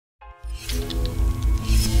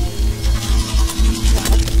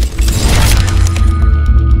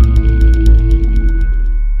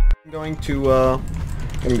Going to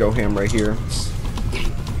gonna go ham right here.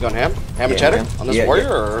 You going ham? Ham and cheddar? Man. On this warrior,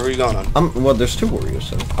 or who are you going on? Well, there's two warriors,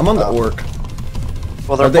 so I'm on the orc.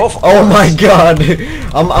 Well, they're both. Oh my god!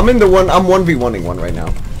 I'm in the one. I'm 1v1ing one right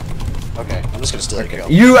now. Okay, I'm just gonna steal your kill.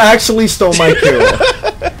 You actually stole my kill.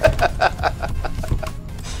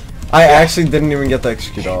 I actually didn't even get the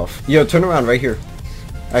execute off. Yo, turn around right here.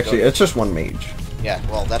 Actually, it's just one mage. Yeah,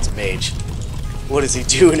 well, that's a mage. What is he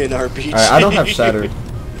doing in RPG? Alright, I don't have Saturn,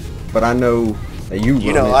 but I know that you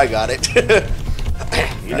run know it. I got it.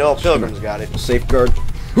 You know Pilgrim's got it. Safeguard.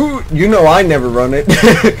 Who? You know I never run it.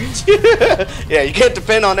 Yeah, you can't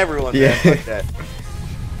depend on everyone. Yeah. Man. Fuck that.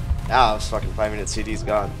 Now this fucking 5-minute CD's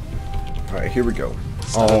gone. Alright, here we go.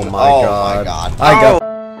 Oh my god.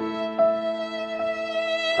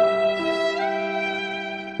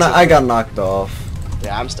 I got knocked off.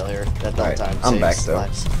 Yeah, I'm still here. That whole time. I'm back though.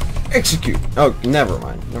 Lives. Execute. Oh, never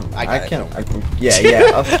mind. I can't.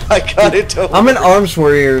 Yeah. I got it. I'm an arms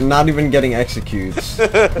warrior, not even getting executes.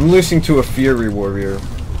 I'm losing to a fury warrior.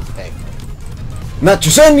 Hey. Not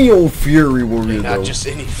just any old fury warrior, Not though. just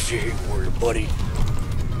any fury warrior, buddy.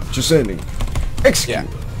 Just any. Execute. Yeah.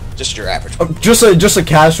 Just your average. Just a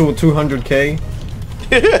casual 200k.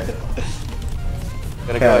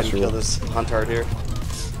 Gonna go ahead and kill this huntard here.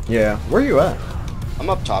 Yeah. Where are you at? I'm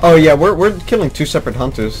up top. Oh yeah, we're killing two separate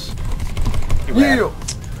hunters. Yeah.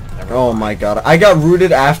 Oh my god, I got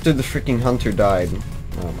rooted after the freaking hunter died.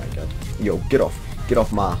 Oh my god. Yo, get off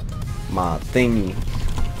my thingy.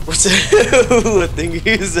 What's that? What thingy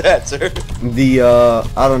is that, sir? The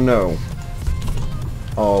I don't know.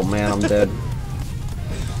 Oh man, I'm dead.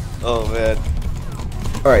 Oh man.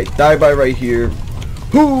 All right, die by right here.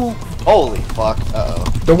 Who? Holy fuck! Uh oh.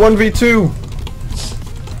 The 1v2.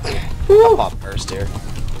 I'll pop first here.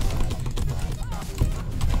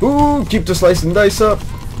 Ooh, keep the slice and dice up.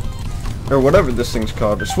 Or whatever this thing's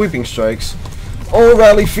called, the sweeping strikes. Oh,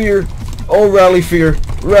 rally fear. Oh, rally fear.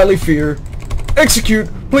 Rally fear. Execute.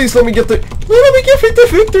 Please let me get the... Let me get the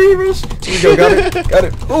victory, Russ. Here we go, got it. Got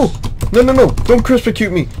it. Oh, no. Don't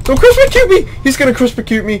crispicute me. Don't crispicute me. He's gonna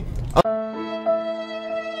crispicute me.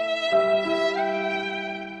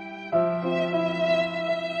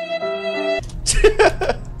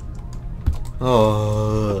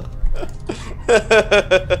 Oh.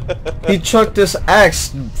 He chucked this axe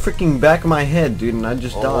freaking back of my head, dude, and I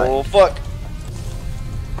just died. Oh fuck.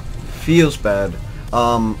 Feels bad.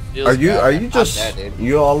 Are you just dead,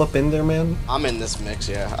 you all up in there, man? I'm in this mix,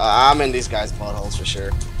 yeah. I'm in these guys' buttholes for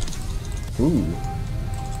sure. Ooh.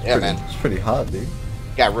 Yeah, man. It's pretty hot, dude.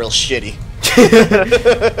 Got real shitty.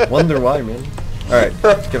 Wonder why, man. Alright,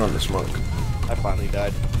 let's get on this monk. I finally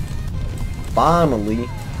died. Finally.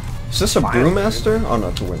 Is this a brewmaster? Oh no,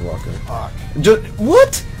 it's a windwalker. Fuck.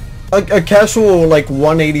 What? A casual like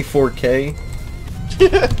 184k?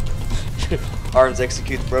 Arms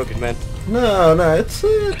executes broken, man. No, it's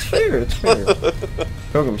fair. It's fair.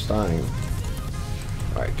 Pilgrim's dying.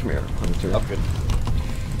 All right, come here, hunter. I'm good.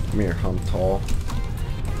 Come here, Hunter.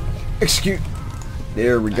 Execute.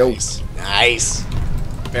 There we go. Nice.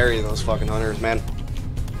 Bury those fucking hunters, man.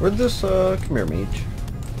 Where'd this? Come here, mage.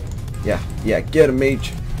 Yeah, get a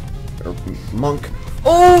mage. Or monk.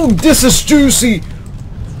 Oh, this is juicy!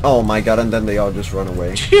 Oh my god, and then they all just run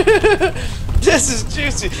away. This is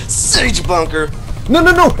juicy! Siege bunker! No!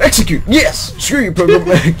 Execute! Yes! Screw you, Pilgrim.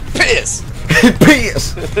 Piss!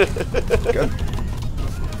 Piss! Good.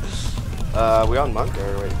 We on monk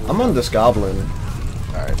or wait? I'm on this goblin.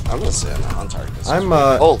 Alright, I'm gonna sit on target.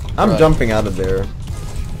 I'm jumping out of there.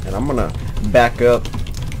 And I'm gonna back up.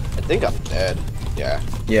 I think I'm dead. Yeah.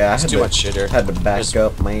 Yeah, I had too much shit here. Had to back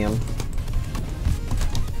up, man.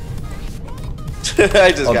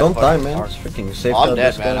 I just got don't die, man. Farmed. It's freaking safe. I'm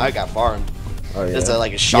dead, man. I got farmed. Oh, yeah. There's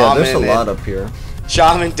like a shaman. Yeah, there's a lot up here.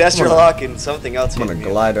 Shaman, Desterlock, and something else. I'm gonna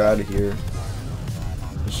glider out of here.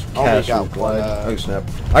 Just casual glide. Oh snap!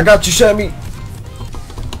 I got you, Sammy.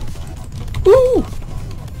 Woo!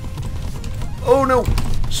 Oh no!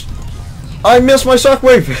 I missed my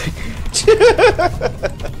shockwave.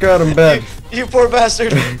 God, I'm bad. You poor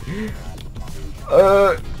bastard.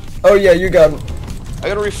 Oh yeah, you got him. I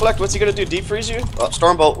gotta reflect. What's he gonna do? Deep freeze you? Oh,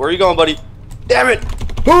 Stormbolt. Where are you going, buddy? Damn it!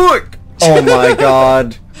 Hook! Oh my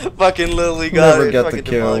god. Fucking Lily got Never it. get Fucking the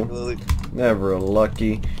kill. Lily. Never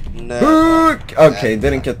lucky. Never. Hook! Okay,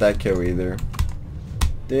 didn't get that kill either.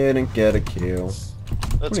 Didn't get a kill.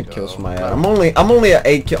 How many kills am I at? I'm only at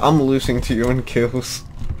 8 kills. I'm losing to you in kills.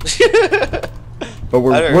 But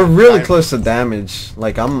we're really close to damage.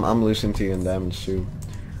 Like I'm losing to you in damage too.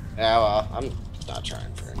 Yeah, well, I'm not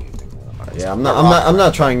trying for anything. Yeah, I'm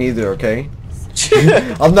not trying either. Okay.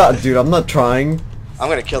 I'm not trying. I'm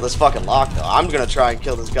gonna kill this fucking lock though. I'm gonna try and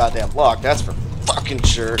kill this goddamn lock. That's for fucking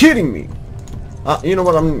sure. Kidding me? You know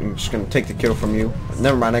what? I'm just gonna take the kill from you.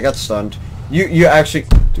 Never mind. I got stunned. You actually,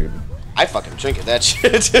 dude. I fucking trinket that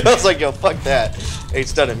shit. I was like, yo, fuck that. Ain't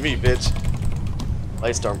stunning me, bitch.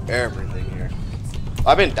 Lightstorm everything here.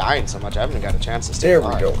 I've been dying so much. I haven't got a chance to stay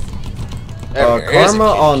alive. There we go. Karma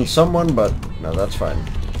on someone, but no, that's fine.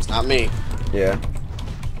 It's not me. Yeah.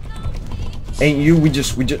 Ain't you? We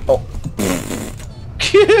just. Oh.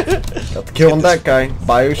 Got the kill on that guy.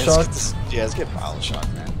 Bioshock. Let's get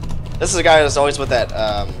Bioshock, man. This is a guy that's always with that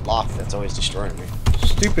lock that's always destroying me.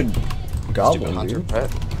 Stupid goblin, Stupid hunter dude.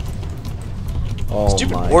 pet. Oh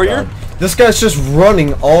Stupid my warrior. God. This guy's just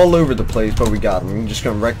running all over the place, but we got him. I'm just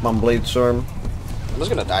gonna wreck my blade storm. I'm just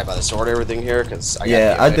gonna die by the sword everything here, cause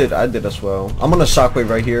I did as well. I'm gonna shockwave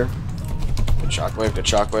right here. Good shockwave, good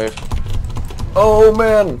shockwave. Oh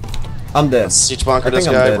man, I'm dead. Siege bunker this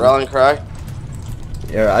guy, rallying cry.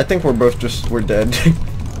 Yeah, I think we're dead.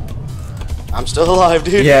 I'm still alive,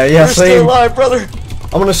 dude. Yeah, You're same. still alive, brother.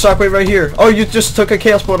 I'm gonna shockwave right here. Oh, you just took a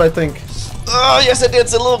chaos bolt, I think. Oh yes, I did.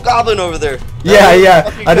 It's a little goblin over there.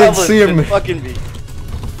 Yeah, I didn't see him. Fucking me.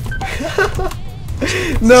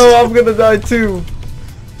 No, I'm gonna die too.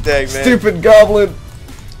 Dang, man. Stupid goblin.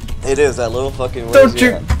 It is that little fucking. Don't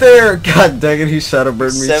you dare! God dang it, he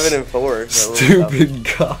shadowburned me. 7 and 4. Stupid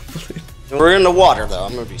goblin. We're in the water though.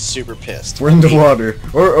 I'm gonna be super pissed. We're in the water,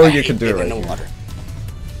 or you can do it right in the here. water.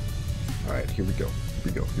 All right, here we go.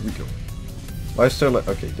 Here we go. Why still like?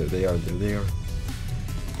 Okay, there they are. There they are.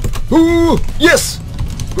 Ooh, yes!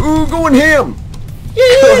 Ooh, going ham!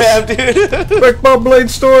 Yes! Go ham, dude! Wreck my blade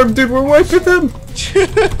storm, dude. We're wiping them.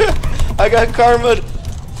 I got karma.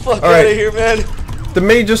 Fuck out of here, man. The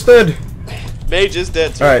mage is dead. Mage is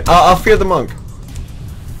dead too. All right, I'll fear the monk.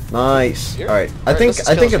 Nice. All right, I think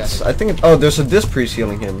it's. Oh, there's a disc priest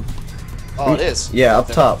healing him. Oh, it is. Yeah, up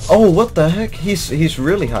top. Oh, what the heck? He's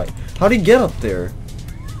really high. How'd he get up there?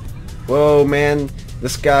 Whoa, man!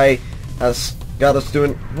 This guy has got us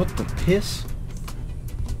doing what the piss?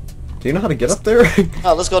 Do you know how to get up there?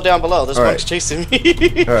 Oh, let's go down below. This monk's chasing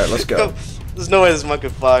me. All right, let's go. There's no way this monk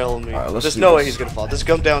could follow me. All right, There's no way he's gonna fall. Just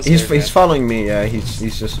come downstairs. He's following me. Yeah,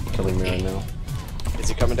 he's just killing me right now. Is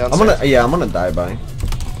he coming downstairs? I'm gonna die by.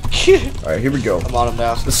 All right, here we go. I'm on him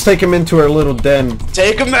now. Let's take him into our little den.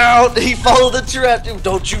 Take him out! He followed the trap, dude.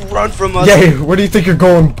 Don't you run from us. Yeah, where do you think you're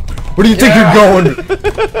going? Where do you think you're going?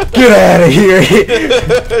 Get out of here!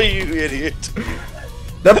 You idiot.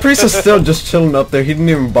 That priest is still just chilling up there. He didn't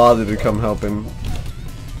even bother to come help him.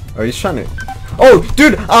 Oh, he's trying to. Oh,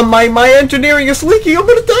 dude! My engineering is leaking. I'm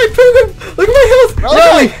gonna die, Pilgrim. Look at my health.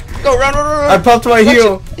 Rally! Go run! I popped my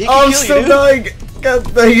heal. Oh, I'm still dying.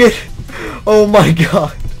 God dang it! Oh my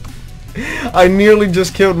god! I nearly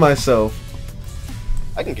just killed myself.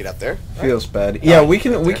 I can get up there. Feels bad. Yeah, we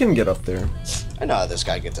can get up there. I know how this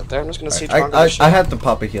guy gets up there. I'm just gonna see. I had to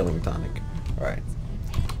pop a healing tonic. All right.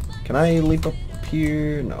 Can I leap up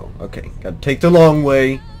here? No. Okay. Gotta take the long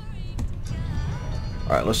way.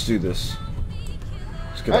 All right. Let's do this.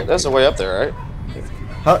 Let's get up that's the way up there, right?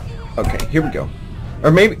 Huh? Okay. Here we go.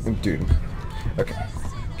 Or maybe, dude. Okay.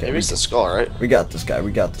 Maybe it's the skull, right? We got this guy.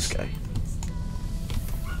 We got this guy.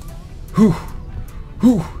 Whew.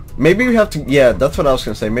 Whew. Maybe we have to. Yeah, that's what I was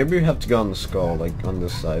gonna say. Maybe we have to go on the skull, like on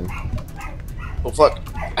this side. Oh fuck!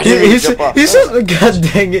 He's just. God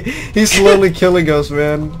dang it! He's slowly killing us,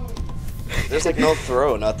 man. There's like no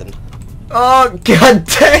throw, nothing. Oh god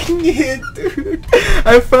dang it, dude!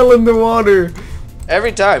 I fell in the water.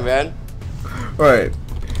 Every time, man. All right,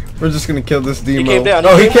 we're just gonna kill this demo. He came down.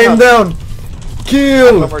 He came down.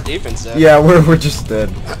 Kill. No more defense then. Yeah, we're just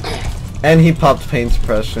dead. And he popped pain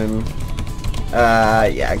suppression.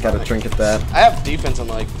 Yeah, I gotta trinket that. I have defense on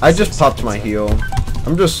like. I just popped my heal.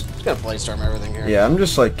 I'm just gonna blade storm everything here. Yeah, I'm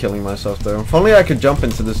just like killing myself though. If only I could jump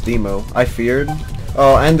into this demo. I feared.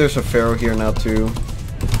 Oh, and there's a pharaoh here now too.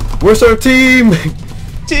 Where's our team?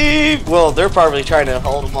 Team. Well, they're probably trying to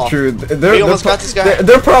hold them off. True. We almost got this guy.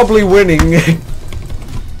 They're probably winning.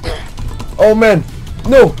 Oh man,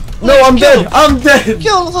 no, I'm dead. I'm dead.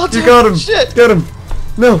 Kill him. You got him. Shit. Get him.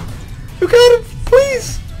 No, you got him.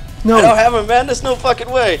 Please. No. I don't have him, man. There's no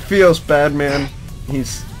fucking way. Feels bad, man.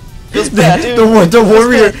 He's. Feels bad, dude. The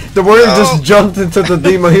warrior just jumped into the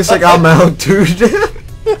demo. He's like, I'm out, dude.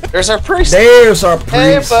 There's our priest. There's our priest.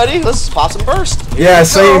 Hey, buddy. Let's pop some burst. Yeah,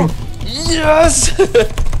 same. Yes.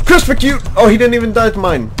 Crispy cute. Oh, he didn't even die to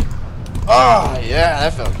mine. Oh, yeah,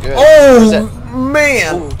 that felt good. Oh,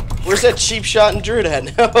 man. Ooh, where's that cheap shot in Druid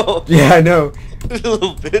at now? Yeah, I know.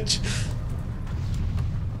 Little bitch.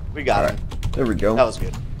 We got him. There we go. That was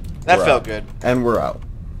good. That felt good. And we're out.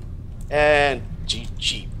 And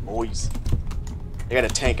GG, boys. They got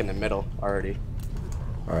a tank in the middle already.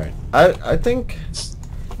 Alright. I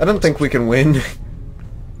don't think we can win.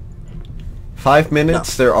 5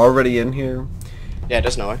 minutes, they're already in here. Yeah,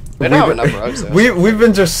 there's no way. They don't have enough rugs, though. We've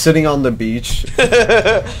been just sitting on the beach.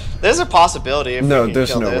 There's a possibility if No, we can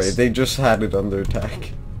there's kill no this. way. They just had it under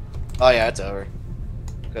attack. Oh yeah, it's over.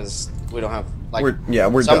 Because we don't have like. We're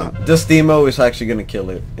done. This demo is actually gonna kill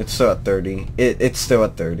it. It's still at 30. It's still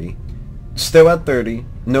at 30. Still at 30.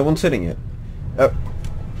 No one's hitting it.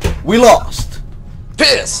 We lost.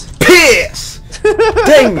 Piss. Piss.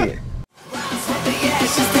 Dang it.